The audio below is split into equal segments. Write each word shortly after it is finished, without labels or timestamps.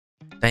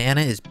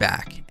Diana is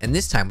back, and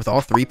this time with all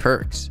 3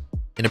 perks.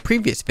 In a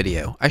previous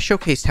video, I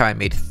showcased how I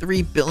made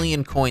 3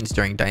 billion coins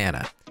during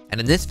Diana, and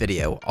in this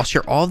video, I'll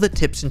share all the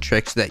tips and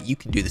tricks so that you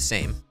can do the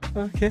same.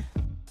 Okay.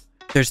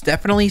 There's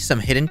definitely some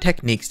hidden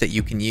techniques that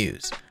you can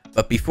use,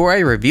 but before I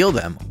reveal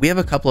them, we have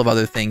a couple of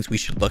other things we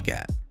should look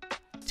at.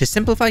 To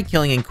simplify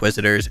killing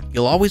Inquisitors,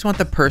 you'll always want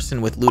the person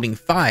with looting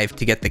 5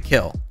 to get the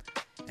kill,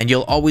 and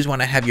you'll always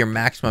want to have your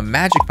maximum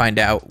magic find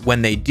out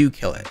when they do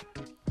kill it.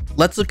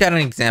 Let's look at an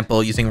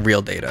example using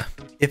real data.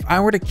 If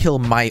I were to kill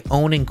my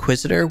own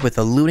Inquisitor with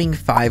a looting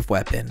 5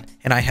 weapon,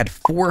 and I had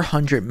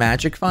 400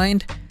 magic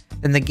find,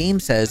 then the game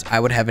says I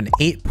would have an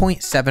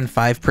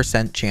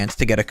 8.75% chance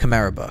to get a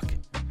Chimera book.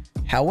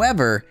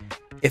 However,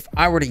 if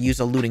I were to use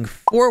a looting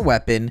 4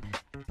 weapon,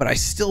 but I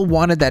still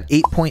wanted that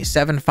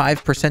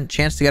 8.75%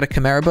 chance to get a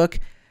Chimera book,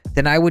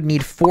 then I would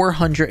need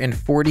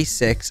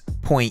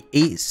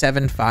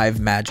 446.875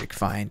 magic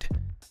find.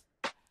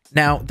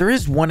 Now, there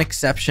is one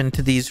exception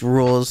to these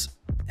rules,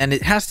 and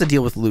it has to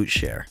deal with loot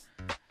share.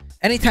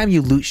 Anytime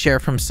you loot share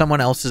from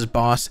someone else's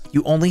boss,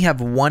 you only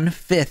have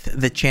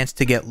 1/5 the chance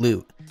to get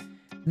loot.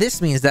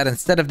 This means that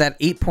instead of that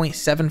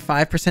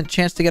 8.75%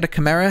 chance to get a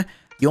Chimera,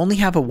 you only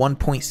have a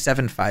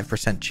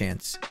 1.75%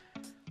 chance.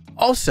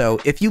 Also,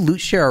 if you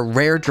loot share a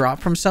rare drop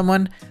from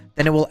someone,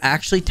 then it will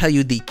actually tell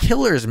you the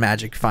killer's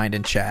magic find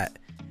in chat.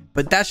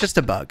 But that's just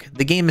a bug.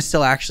 The game is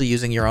still actually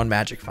using your own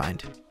magic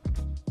find.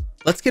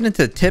 Let's get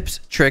into the tips,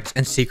 tricks,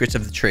 and secrets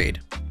of the trade.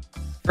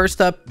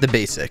 First up, the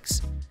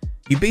basics.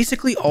 You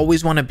basically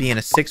always want to be in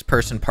a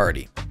 6-person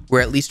party,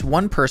 where at least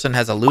one person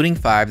has a looting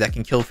 5 that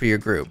can kill for your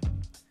group.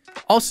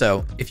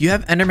 Also, if you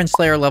have Enderman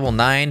Slayer level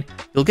 9,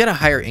 you'll get a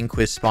higher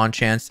Inquis spawn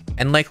chance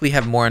and likely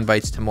have more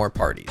invites to more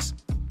parties.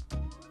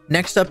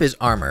 Next up is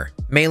armor,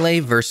 melee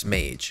versus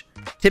mage.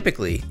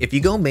 Typically, if you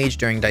go mage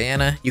during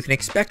Diana, you can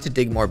expect to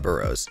dig more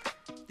burrows.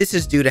 This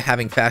is due to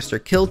having faster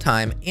kill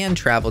time and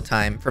travel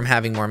time from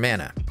having more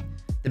mana.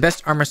 The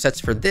best armor sets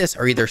for this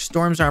are either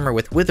Storm's armor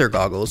with Wither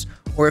goggles,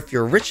 or if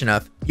you're rich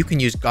enough, you can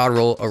use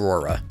Godroll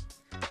Aurora.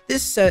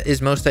 This set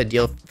is most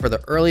ideal for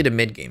the early to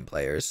mid game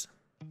players.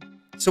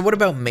 So what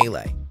about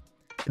melee?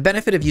 The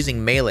benefit of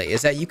using melee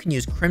is that you can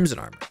use Crimson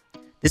armor.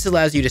 This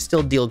allows you to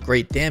still deal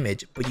great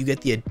damage, but you get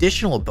the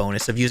additional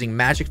bonus of using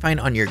Magic Find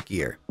on your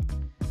gear.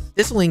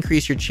 This will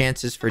increase your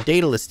chances for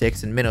Daedalus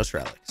sticks and Minos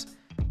relics.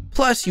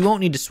 Plus, you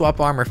won't need to swap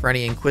armor for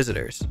any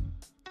Inquisitors.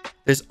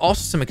 There's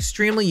also some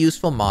extremely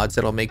useful mods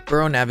that'll make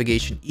burrow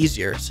navigation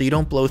easier so you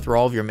don't blow through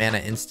all of your mana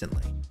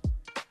instantly.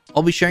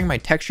 I'll be sharing my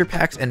texture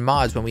packs and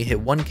mods when we hit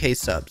 1K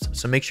subs,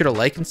 so make sure to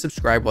like and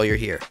subscribe while you're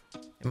here.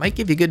 It might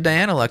give you good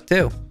Diana luck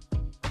too.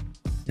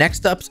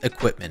 Next up's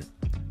equipment.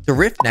 The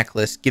Rift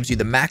necklace gives you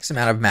the max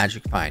amount of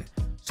magic find,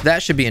 so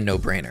that should be a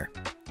no-brainer.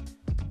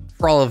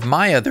 For all of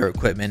my other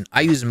equipment, I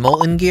use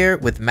Molten gear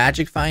with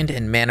magic find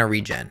and mana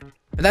regen,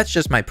 but that's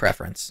just my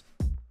preference.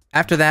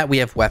 After that, we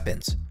have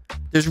weapons.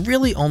 There's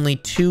really only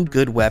 2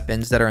 good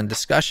weapons that are in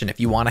discussion if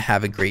you want to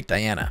have a great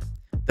Diana.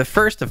 The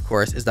first, of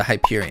course, is the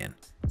Hyperion.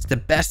 It's the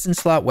best in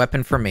slot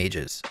weapon for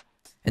mages.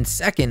 And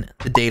second,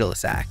 the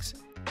Daedalus axe.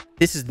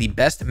 This is the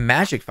best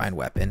magic find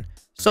weapon,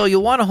 so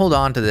you'll want to hold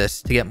on to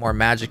this to get more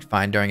magic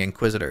find during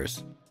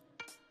Inquisitors.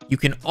 You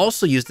can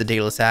also use the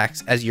Daedalus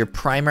axe as your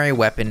primary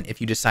weapon if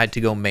you decide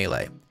to go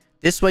melee.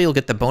 This way you'll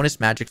get the bonus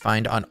magic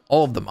find on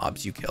all of the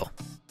mobs you kill.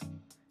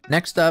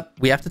 Next up,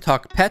 we have to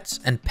talk pets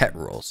and pet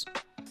rules.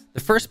 The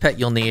first pet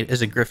you'll need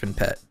is a griffin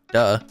pet,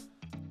 duh.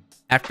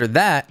 After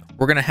that,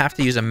 we're going to have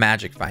to use a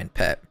magic find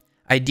pet.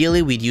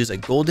 Ideally, we'd use a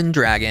golden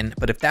dragon,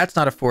 but if that's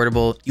not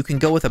affordable, you can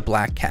go with a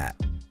black cat.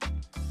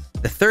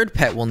 The third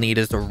pet we'll need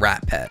is the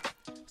rat pet.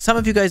 Some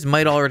of you guys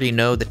might already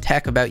know the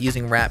tech about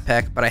using rat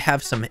pet, but I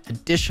have some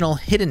additional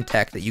hidden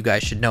tech that you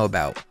guys should know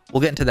about. We'll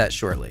get into that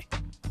shortly.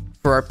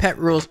 For our pet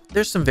rules,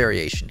 there's some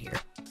variation here.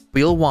 But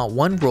you'll want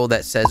one rule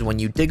that says when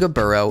you dig a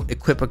burrow,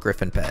 equip a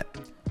griffin pet.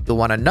 You'll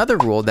want another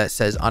rule that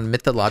says on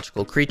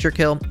mythological creature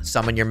kill,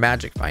 summon your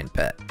magic find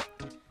pet.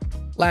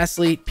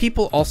 Lastly,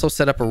 people also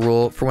set up a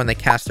rule for when they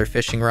cast their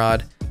fishing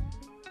rod.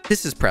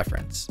 This is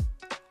preference.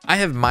 I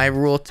have my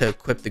rule to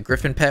equip the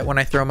griffin pet when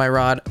I throw my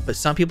rod, but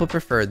some people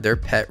prefer their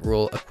pet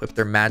rule equip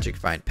their magic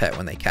find pet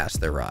when they cast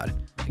their rod.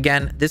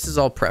 Again, this is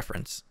all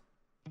preference.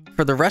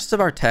 For the rest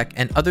of our tech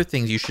and other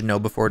things you should know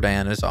before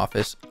Diana's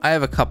office, I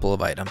have a couple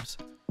of items.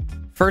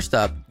 First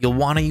up, you'll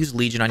want to use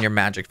Legion on your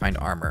magic find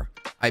armor.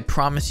 I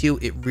promise you,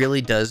 it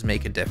really does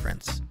make a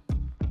difference.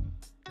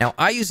 Now,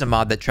 I use a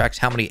mod that tracks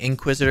how many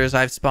Inquisitors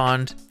I've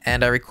spawned,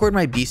 and I record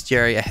my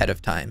bestiary ahead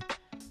of time.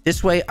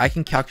 This way, I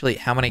can calculate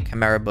how many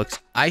Chimera books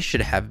I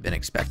should have been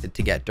expected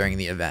to get during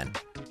the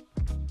event.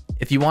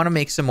 If you want to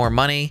make some more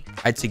money,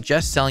 I'd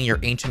suggest selling your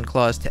Ancient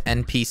Claws to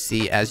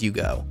NPC as you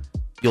go.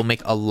 You'll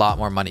make a lot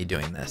more money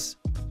doing this.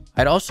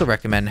 I'd also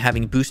recommend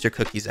having booster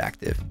cookies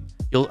active.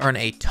 You'll earn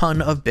a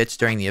ton of bits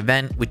during the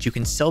event, which you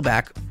can sell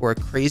back for a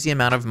crazy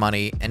amount of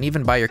money and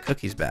even buy your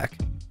cookies back.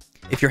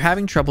 If you're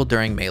having trouble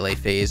during melee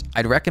phase,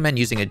 I'd recommend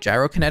using a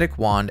gyrokinetic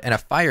wand and a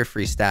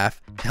fire-free staff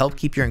to help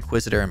keep your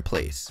Inquisitor in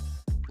place.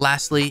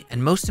 Lastly,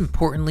 and most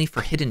importantly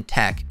for hidden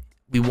tech,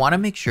 we want to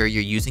make sure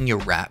you're using your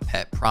rat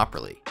pet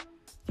properly.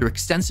 Through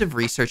extensive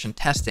research and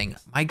testing,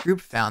 my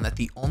group found that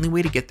the only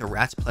way to get the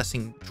rat's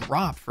blessing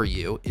drop for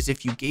you is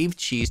if you gave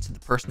cheese to the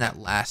person that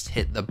last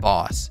hit the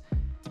boss.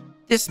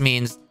 This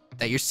means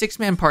that your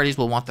 6-man parties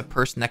will want the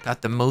person that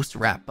got the most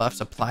rat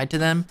buffs applied to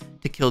them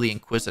to kill the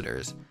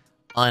Inquisitors,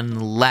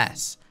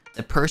 unless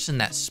the person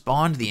that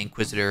spawned the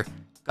Inquisitor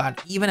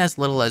got even as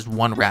little as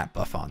 1 rat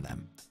buff on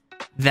them.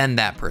 Then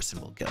that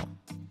person will kill.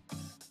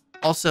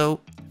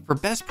 Also, for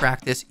best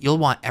practice, you'll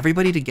want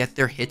everybody to get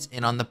their hits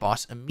in on the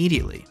boss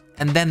immediately,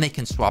 and then they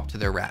can swap to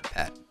their rat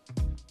pet.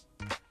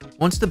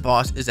 Once the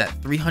boss is at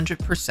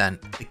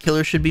 300%, the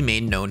killer should be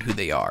made known who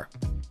they are.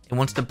 And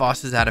once the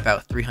boss is at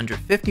about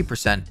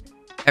 350%,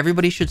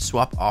 everybody should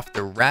swap off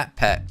their rat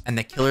pet and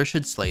the killer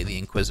should slay the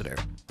Inquisitor.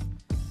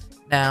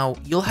 Now,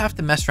 you'll have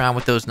to mess around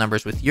with those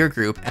numbers with your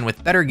group, and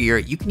with better gear,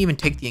 you can even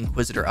take the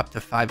Inquisitor up to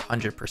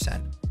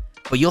 500%.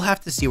 But you'll have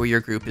to see where your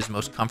group is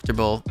most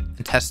comfortable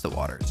and test the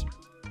waters.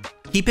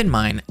 Keep in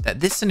mind that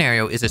this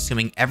scenario is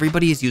assuming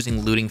everybody is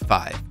using looting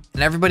 5,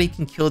 and everybody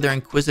can kill their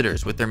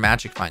Inquisitors with their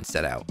magic find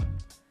set out.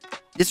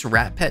 This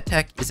rat pet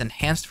tech is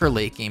enhanced for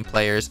late game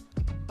players,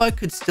 but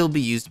could still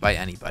be used by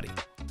anybody.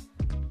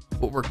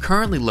 What we're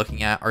currently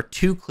looking at are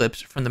 2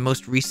 clips from the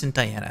most recent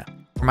Diana,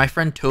 where my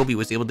friend Toby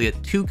was able to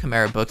get 2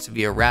 Chimera books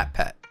via rat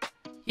pet.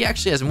 He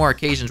actually has more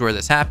occasions where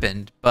this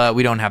happened, but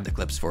we don't have the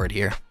clips for it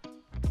here.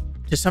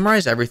 To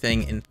summarize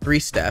everything in 3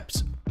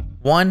 steps,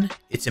 1.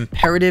 It's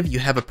imperative you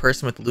have a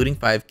person with looting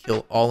 5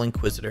 kill all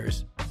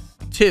Inquisitors.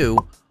 2.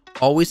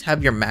 Always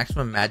have your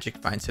maximum magic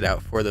find set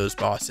out for those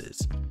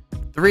bosses.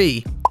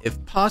 3.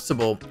 If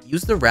possible,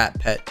 use the rat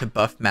pet to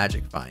buff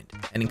magic find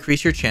and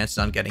increase your chances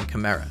on getting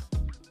Chimera.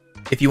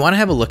 If you want to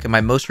have a look at my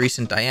most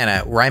recent Diana,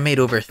 where I made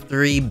over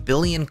 3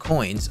 billion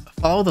coins,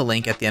 follow the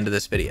link at the end of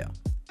this video.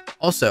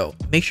 Also,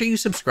 make sure you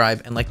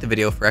subscribe and like the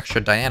video for extra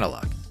Diana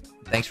luck.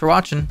 Thanks for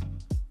watching!